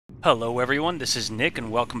Hello everyone, this is Nick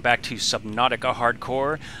and welcome back to Subnautica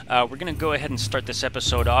Hardcore. We're going to go ahead and start this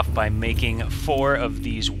episode off by making 4 of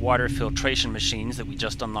these water filtration machines that we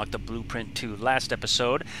just unlocked the blueprint to last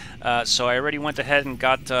episode. So I already went ahead and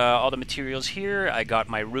got all the materials here. I got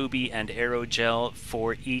my ruby and aerogel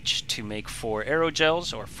for each to make 4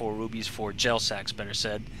 aerogels, or 4 rubies, 4 gel sacks, better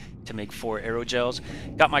said, to make 4 aerogels.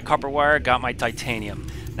 Got my copper wire, got my titanium.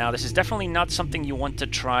 Now this is definitely not something you want to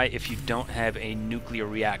try if you don't have a nuclear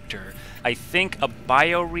reactor. I think a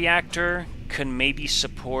bioreactor can maybe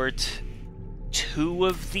support 2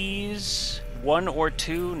 of these, 1 or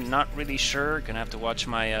 2, not really sure. Gonna have to watch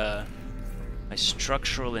my my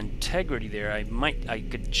structural integrity there. I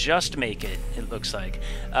could just make it, it looks like.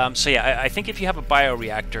 So yeah, I think if you have a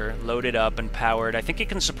bioreactor loaded up and powered, I think it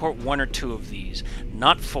can support 1 or 2 of these,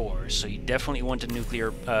 not 4, so you definitely want a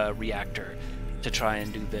nuclear reactor to try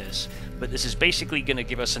and do this. But this is basically going to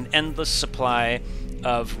give us an endless supply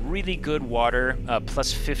of really good water,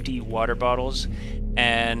 plus 50 water bottles,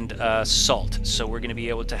 and salt. So we're going to be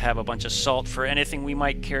able to have a bunch of salt for anything we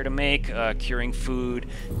might care to make, curing food,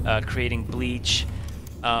 creating bleach.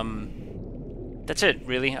 That's it,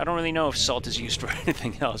 really. I don't really know if salt is used for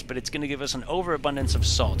anything else, but it's going to give us an overabundance of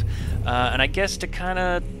salt. And I guess to kind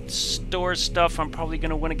of store stuff, I'm probably going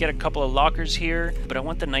to want to get a couple of lockers here, but I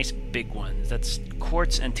want the nice big ones. That's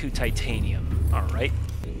quartz and 2 titanium. All right.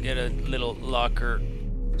 Get a little locker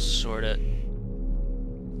sort of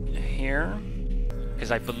here,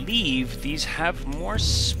 because I believe these have more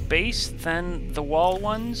space than the wall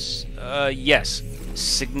ones. Yes,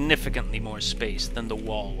 significantly more space than the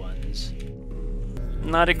wall ones.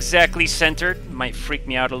 Not exactly centered, might freak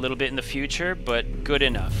me out a little bit in the future, but good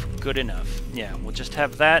enough, good enough. Yeah, we'll just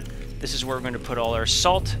have that. This is where we're going to put all our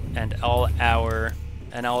salt and all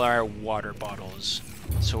our water bottles.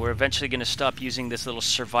 So we're eventually going to stop using this little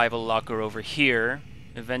survival locker over here.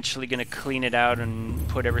 Eventually going to clean it out and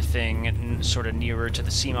put everything sort of nearer to the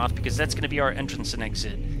Seamoth, because that's going to be our entrance and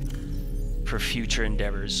exit for future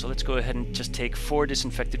endeavors. So let's go ahead and just take 4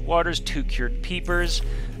 disinfected waters, 2 cured peepers.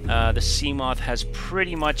 The Seamoth has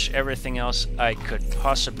pretty much everything else I could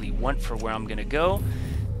possibly want for where I'm going to go,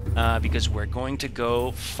 because we're going to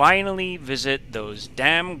go finally visit those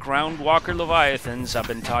damn groundwalker leviathans I've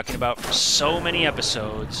been talking about for so many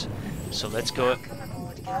episodes. So let's go.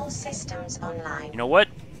 All systems online. You know what?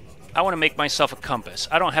 I want to make myself a compass.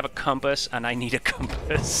 I don't have a compass, and I need a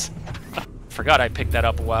compass. Forgot I picked that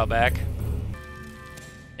up a while back.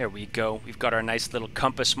 There we go. We've got our nice little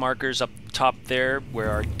compass markers up top there where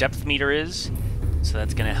our depth meter is. So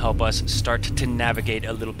that's going to help us start to navigate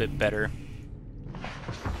a little bit better.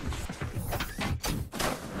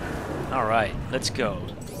 Alright, let's go.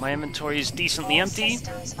 My inventory is decently empty.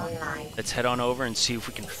 Let's head on over and see if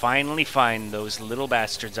we can finally find those little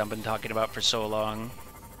bastards I've been talking about for so long.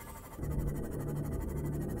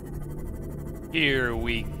 Here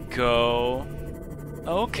we go.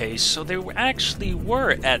 Okay, so they actually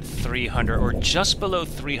were at 300, or just below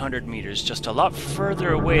 300 meters, just a lot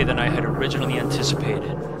further away than I had originally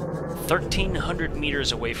anticipated. 1,300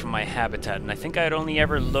 meters away from my habitat, and I think I had only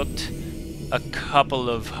ever looked a couple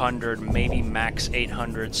of hundred, maybe max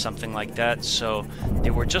 800, something like that, so they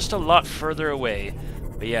were just a lot further away.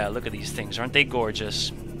 But yeah, look at these things, aren't they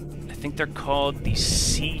gorgeous? I think they're called the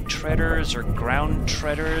sea treaders, or ground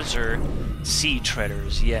treaders, or sea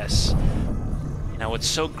treaders, yes. Now what's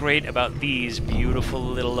so great about these beautiful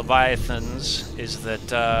little leviathans is that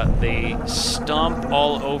they stomp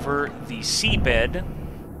all over the seabed,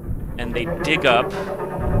 and they dig up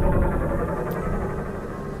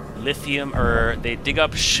lithium, or they dig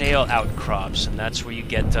up shale outcrops, and that's where you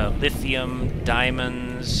get lithium,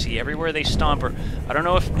 diamonds. See, everywhere they stomp, or I don't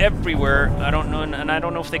know if everywhere, I don't know, and I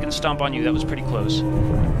don't know if they can stomp on you. That was pretty close.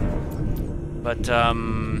 But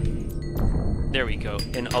there we go.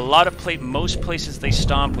 In a lot of most places they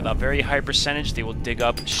stomp, with a very high percentage, they will dig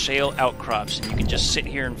up shale outcrops, and you can just sit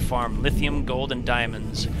here and farm lithium, gold, and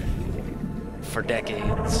diamonds for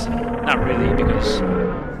decades. Not really, because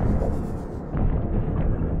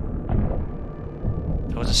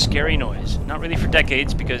that was a scary noise. Not really for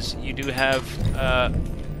decades, because you do have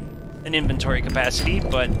an inventory capacity,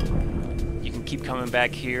 but you can keep coming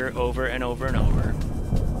back here over and over and over.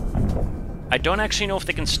 I don't actually know if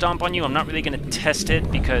they can stomp on you. I'm not really going to test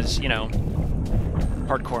it because, you know,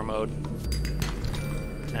 hardcore mode.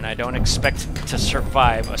 And I don't expect to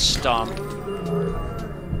survive a stomp.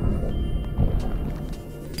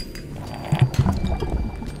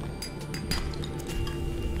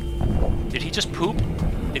 Did he just poop?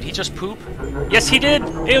 Did he just poop? Yes, he did!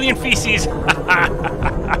 Alien feces!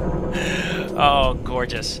 Oh,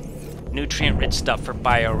 gorgeous. Nutrient-rich stuff for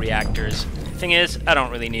bioreactors. Thing is, I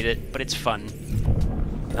don't really need it, but it's fun.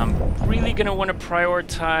 I'm really gonna want to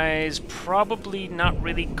prioritize probably not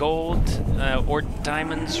really gold or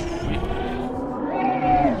diamonds.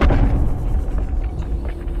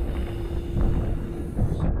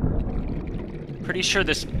 Pretty sure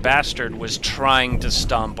this bastard was trying to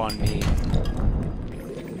stomp on me.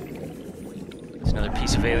 It's another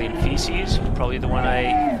piece of alien feces. Probably the one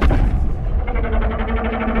I...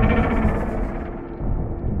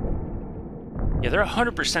 Yeah, they're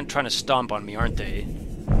 100% trying to stomp on me, aren't they?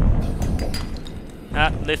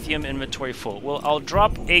 Ah, lithium inventory full. Well, I'll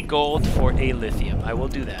drop a gold for a lithium. I will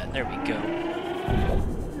do that. There we go.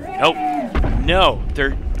 Nope. No,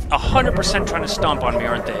 they're 100% trying to stomp on me,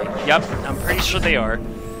 aren't they? Yep, I'm pretty sure they are.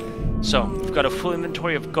 So, we've got a full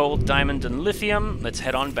inventory of gold, diamond, and lithium. Let's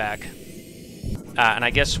head on back. And I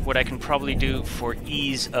guess what I can probably do for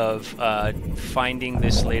ease of finding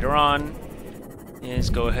this later on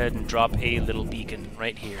is go ahead and drop a little beacon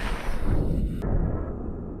right here.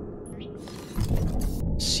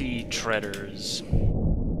 Sea treaders.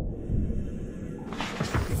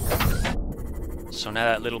 So now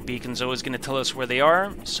that little beacon's always going to tell us where they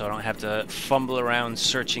are, so I don't have to fumble around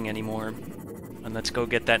searching anymore. And let's go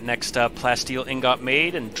get that next plasteel ingot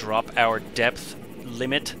made and drop our depth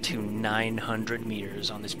limit to 900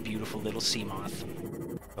 meters on this beautiful little Seamoth.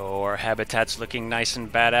 Oh, our habitat's looking nice and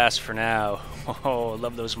badass for now. Oh, I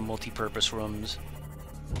love those multi-purpose rooms.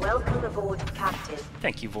 Welcome aboard, Captain.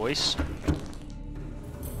 Thank you, voice.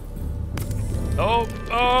 Oh,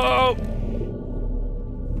 oh!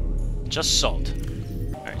 Just salt.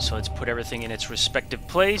 Alright, so let's put everything in its respective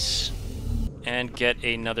place and get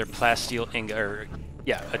another plasteel ingot, or,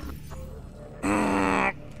 yeah,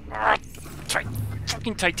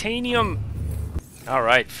 fucking titanium!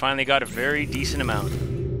 Alright, finally got a very decent amount.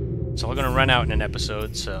 It's all gonna run out in an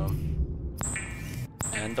episode, so...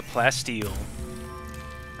 And the plasteel.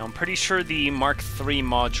 Now, I'm pretty sure the Mark III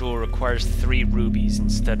module requires 3 rubies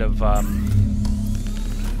instead of,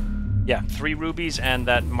 yeah, 3 rubies and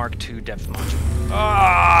that Mark II depth module.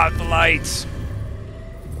 Ah, the lights!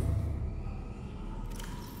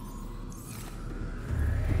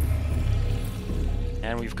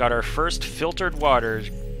 And we've got our first filtered waters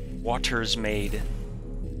made.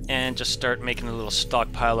 And just start making a little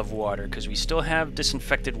stockpile of water, because we still have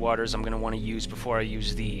disinfected waters I'm going to want to use before I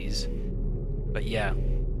use these. But yeah,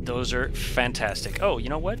 those are fantastic. Oh, you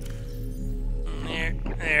know what?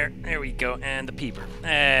 There we go. And the peeper.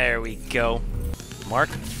 There we go. Mark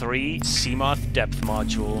III Seamoth depth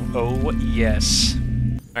module. Oh, yes.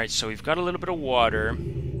 Alright, so we've got a little bit of water.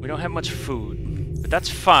 We don't have much food. But that's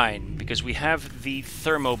fine, because we have the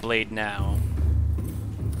thermoblade now.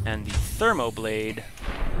 And the thermoblade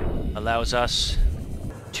allows us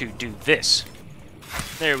to do this.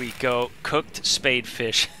 There we go. Cooked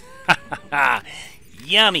spadefish.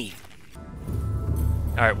 Yummy!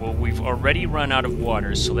 Alright, well, we've already run out of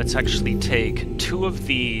water, so let's actually take 2 of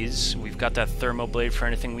these. We've got that thermoblade for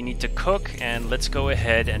anything we need to cook, and let's go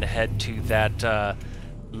ahead and head to that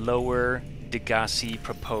lower Degasi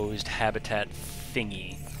proposed habitat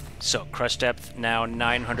thingy. So, crush depth now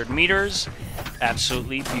 900 meters.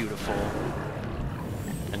 Absolutely beautiful.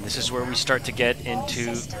 And this is where we start to get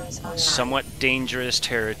into somewhat dangerous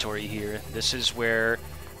territory here. This is where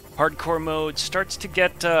hardcore mode starts to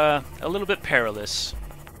get a little bit perilous.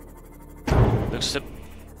 Looks to...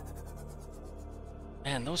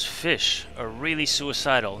 Man, those fish are really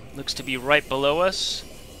suicidal. Looks to be right below us.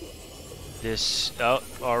 This... Oh,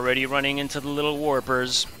 already running into the little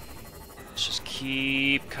warpers. Let's just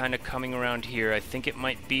keep kind of coming around here. I think it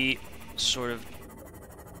might be sort of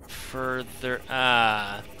further...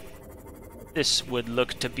 Ah... This would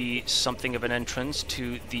look to be something of an entrance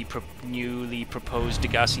to the newly proposed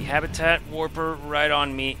Degasi habitat. Warper right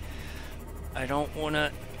on me. I don't want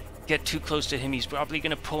to get too close to him. He's probably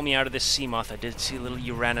going to pull me out of this Seamoth. I did see a little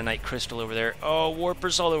uraninite crystal over there. Oh,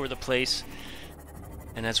 warpers all over the place.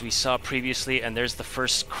 And as we saw previously, and there's the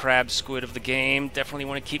first crab squid of the game. Definitely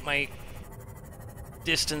want to keep my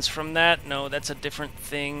distance from that. No, that's a different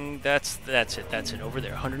thing. That's it. Over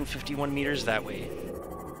there. 151 meters that way.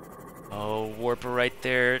 Oh, warper right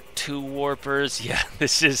there. 2 warpers. Yeah,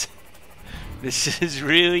 this is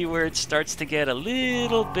really where it starts to get a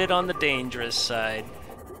little bit on the dangerous side.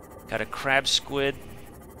 Got a crab squid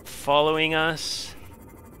following us.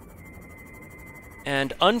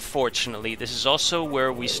 And unfortunately, this is also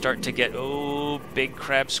where we start to get... Oh, big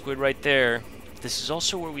crab squid right there. This is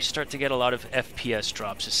also where we start to get a lot of FPS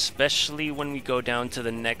drops, especially when we go down to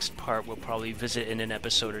the next part we'll probably visit in an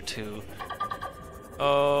episode or 2.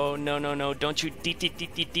 Oh, no, no, no. Don't you deet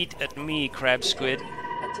at me, crab squid. A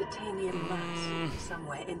titanium mass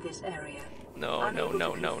somewhere in this area. No, no, Unable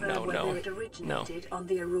no, to no, confirm no, whether no. it No. originated on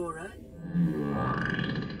the Aurora.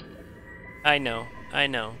 I know.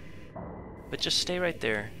 But just stay right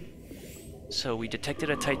there. So we detected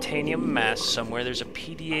a titanium mass somewhere. There's a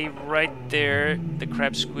PDA right there. The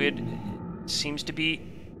crab squid seems to be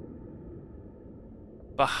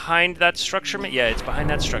behind that structure. Yeah, it's behind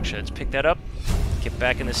that structure. Let's pick that up. Get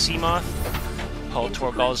back in the Seamoth. Hull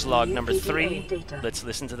Torgal's log number 3. Let's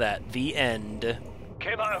listen to that. The end.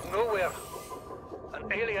 Came out of nowhere.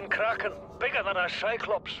 An alien kraken, bigger than a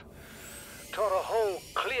cyclops. Tore a hole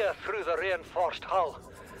clear through the reinforced hull.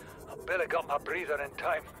 I barely got my breather in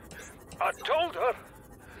time. I told her.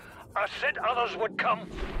 I said others would come.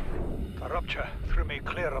 The rupture threw me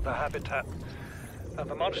clear of the habitat. And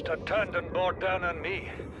the monster turned and bore down on me.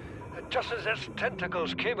 And just as its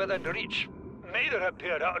tentacles came within reach, Maida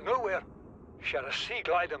appeared out of nowhere. She had a sea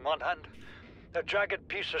glide in one hand, a jagged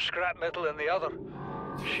piece of scrap metal in the other.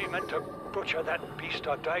 She meant to butcher that beast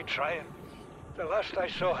or die trying. The last I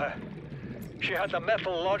saw her, she had the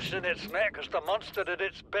metal lodged in its neck as the monster did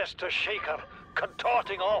its best to shake her,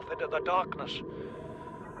 contorting off into the darkness.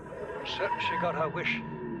 So she got her wish,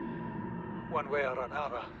 one way or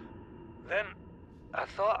another. Then I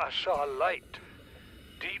thought I saw a light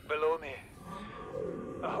deep below me.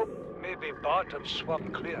 I hoped maybe Bart had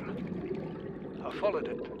swum clear. I followed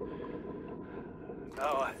it.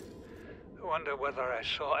 Now I wonder whether I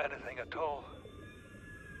saw anything at all.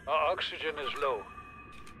 Our oxygen is low.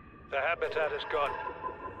 The habitat is gone.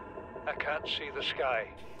 I can't see the sky.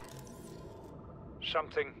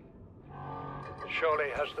 Something surely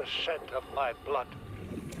has the scent of my blood.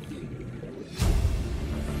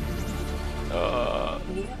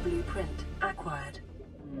 New blueprint acquired.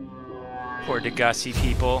 Poor Degasi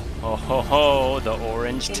people. Oh ho ho, the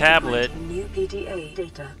orange tablet. Integrating new PDA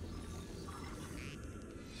data.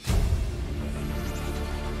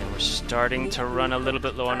 And we're starting to run a little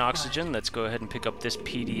bit low on oxygen. Let's go ahead and pick up this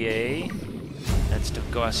PDA. That's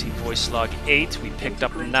Degasi voice log 8. We picked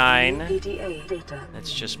up 9. PDA data.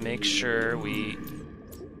 Let's just make sure we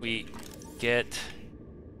get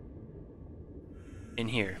in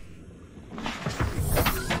here.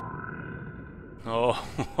 Oh,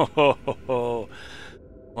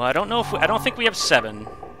 well, I don't know if I don't think we have 7.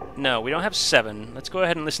 No, we don't have 7. Let's go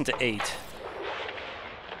ahead and listen to 8.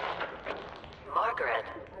 Margaret,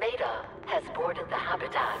 Maida has boarded the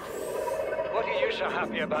habitat. What are you so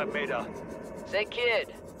happy about, Maida? Say,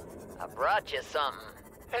 kid, I brought you something.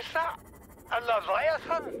 Is that a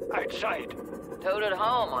Leviathan outside? Towed it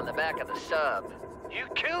home on the back of the sub. You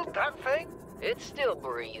killed that thing? It's still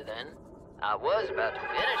breathing. I was about to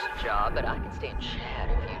finish the job, but I can stay and chat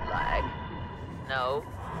if you'd like. No?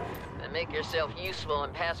 Then make yourself useful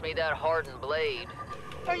and pass me that hardened blade.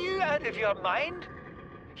 Are you out of your mind?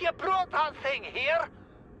 You brought that thing here?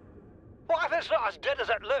 What if it's not as dead as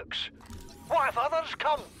it looks? What if others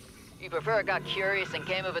come? You prefer it got curious and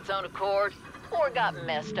came of its own accord, or got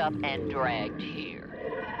messed up and dragged here?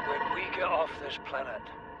 When we get off this planet,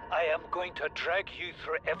 I am going to drag you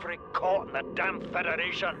through every court in the damn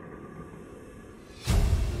Federation.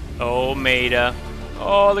 Oh, Maida.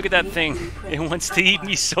 Oh, look at that thing. It wants to eat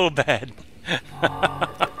me so bad.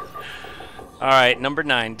 Alright, number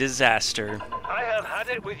 9, disaster. I have had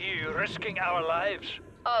it with you, risking our lives.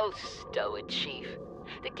 Oh, stow it, Chief.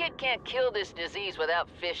 The kid can't kill this disease without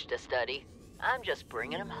fish to study. I'm just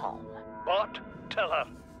bringing him home. What? Tell her.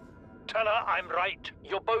 Tell her I'm right.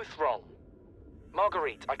 You're both wrong.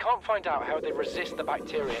 Marguerite, I can't find out how they resist the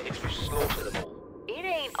bacteria if you slaughter them all. It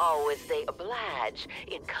ain't always they oblige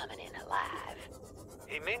in coming in alive.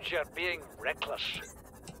 He means you're being reckless.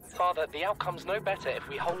 Father, the outcome's no better if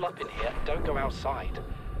we hole up in here and don't go outside.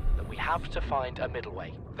 But we have to find a middle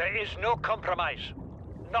way. There is no compromise.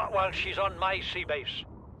 Not while she's on my sea base.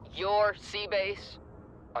 Your sea base?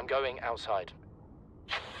 I'm going outside.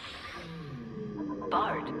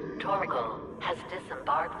 Bart, Torgal has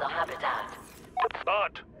disembarked the habitat.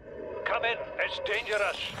 Bart, come in. It's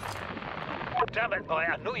dangerous. Damn it, boy.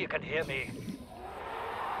 I know you can hear me.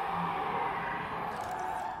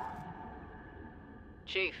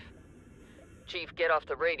 Chief, get off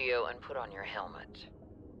the radio and put on your helmet.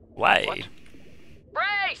 Why? What?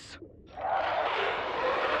 Brace!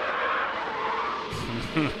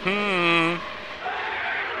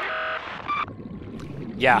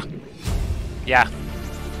 Yeah.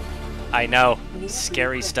 I know.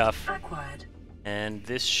 Scary stuff. Acquired. And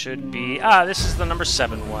this should be... this is the number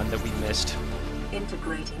 7 one that we missed.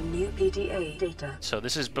 Integrating new PDA data. So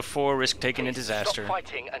this is before risk-taking a disaster. Stop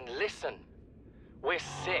fighting and listen. We're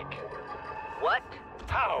sick. What?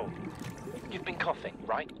 How? You've been coughing,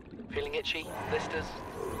 right? Feeling itchy? Blisters?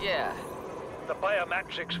 Yeah. the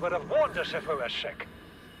biometrics would have warned us if we were sick.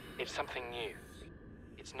 It's something new.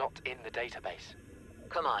 It's not in the database.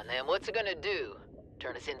 Come on, then. What's it gonna do?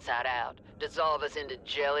 Turn us inside out? Dissolve us into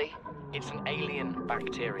jelly? It's an alien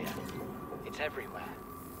bacteria. It's everywhere.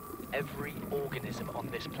 Every organism on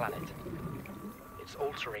this planet. It's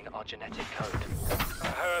altering our genetic code.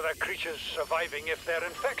 How are the creatures surviving if they're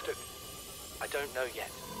infected? I don't know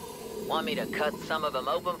yet. Want me to cut some of them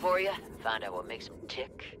open for you? Find out what makes them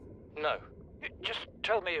tick? No. Just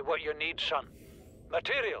tell me what you need, son.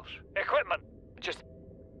 Materials, equipment. Just...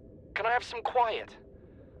 Can I have some quiet?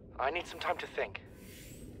 I need some time to think.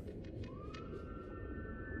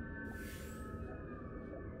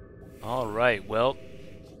 All right, well,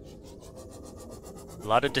 a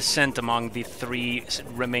lot of dissent among the three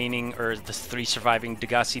remaining, or the three surviving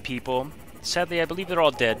Degasi people. Sadly, I believe they're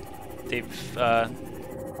all dead. They've, but,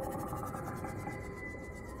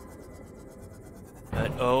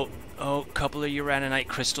 couple of uraninite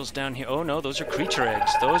crystals down here. Oh no, those are creature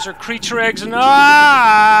eggs. Those are creature eggs.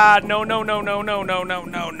 No, no, no, no, no, no, no, no,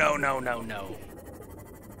 no, no, no, no, no.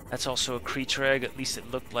 That's also a creature egg. At least it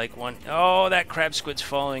looked like one. Oh, that crab squid's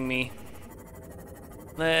following me.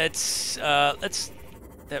 Was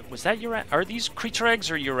that are these creature eggs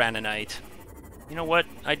or uraninite? You know what?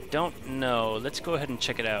 I don't know. Let's go ahead and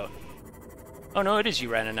check it out. Oh no, it is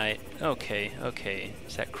uraninite. Okay, okay.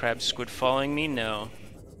 Is that crab squid following me? No.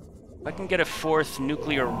 If I can get a fourth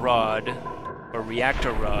nuclear rod, or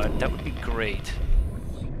reactor rod, that would be great.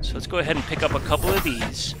 So let's go ahead and pick up a couple of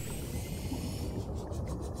these.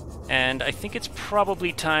 And I think it's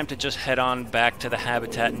probably time to just head on back to the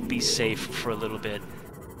habitat and be safe for a little bit.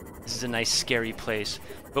 This is a nice, scary place.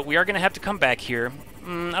 But we are going to have to come back here.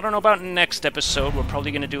 I don't know about next episode. We're probably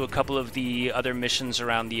going to do a couple of the other missions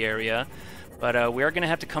around the area. But we are going to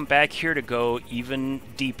have to come back here to go even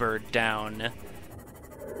deeper down.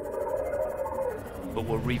 But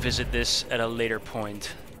we'll revisit this at a later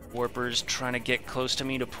point. Warper's trying to get close to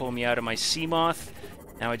me to pull me out of my Seamoth.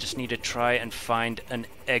 Now I just need to try and find an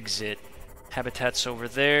exit. Habitat's over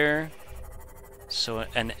there. So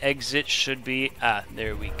an exit should be... Ah,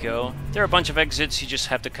 there we go. There are a bunch of exits, you just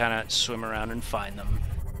have to kind of swim around and find them.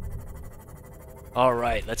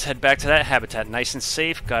 Alright, let's head back to that habitat. Nice and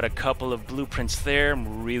safe, got a couple of blueprints there.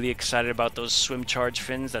 I'm really excited about those swim charge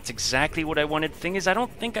fins. That's exactly what I wanted. Thing is, I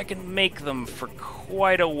don't think I can make them for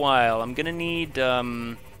quite a while. I'm gonna need...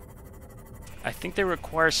 I think they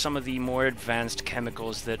require some of the more advanced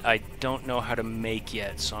chemicals that I don't know how to make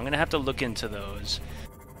yet, so I'm gonna have to look into those.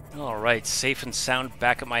 Alright, safe and sound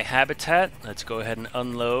back at my habitat. Let's go ahead and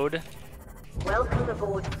unload. Welcome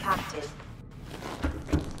aboard, Captain.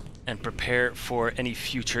 And prepare for any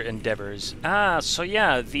future endeavors. Ah, so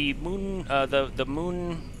yeah, the moon, the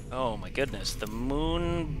moon, oh my goodness, the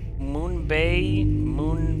moon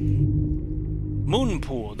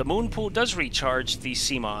pool. The moon pool does recharge the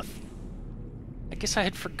Seamoth. I guess I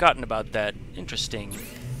had forgotten about that. Interesting.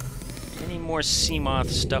 Any more Seamoth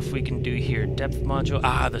stuff we can do here? Depth module.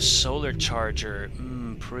 Ah, the solar charger.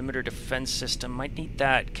 Perimeter defense system. Might need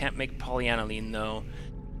that. Can't make polyaniline though.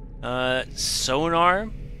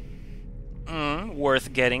 Sonar.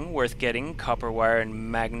 Worth getting. Copper wire and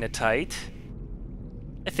magnetite.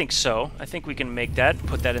 I think so. I think we can make that.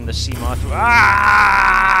 Put that in the Seamoth.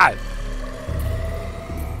 Ah!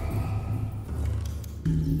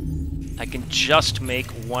 I can just make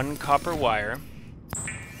one copper wire.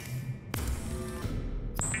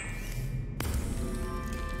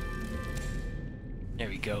 There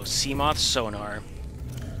we go. Seamoth sonar.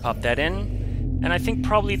 Pop that in. And I think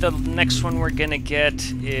probably the next one we're gonna get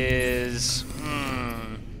is...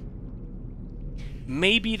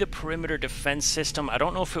 maybe the perimeter defense system. I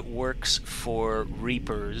don't know if it works for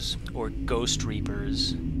Reapers or Ghost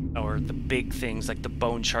Reapers or the big things like the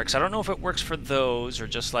bone sharks. I don't know if it works for those or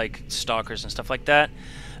just like stalkers and stuff like that.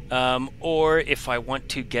 Or if I want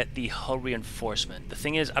to get the hull reinforcement. The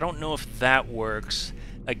thing is, I don't know if that works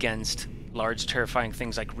against large terrifying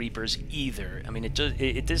things like Reapers either. I mean, it does say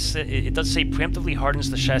preemptively hardens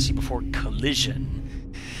the chassis before collision.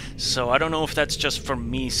 So I don't know if that's just for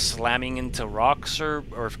me slamming into rocks or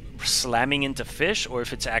slamming into fish, or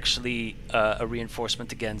if it's actually a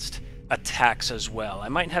reinforcement against attacks as well. I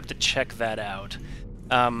might have to check that out.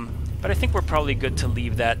 But I think we're probably good to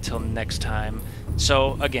leave that till next time.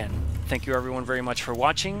 So again, thank you everyone very much for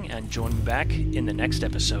watching, and join me back in the next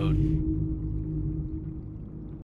episode.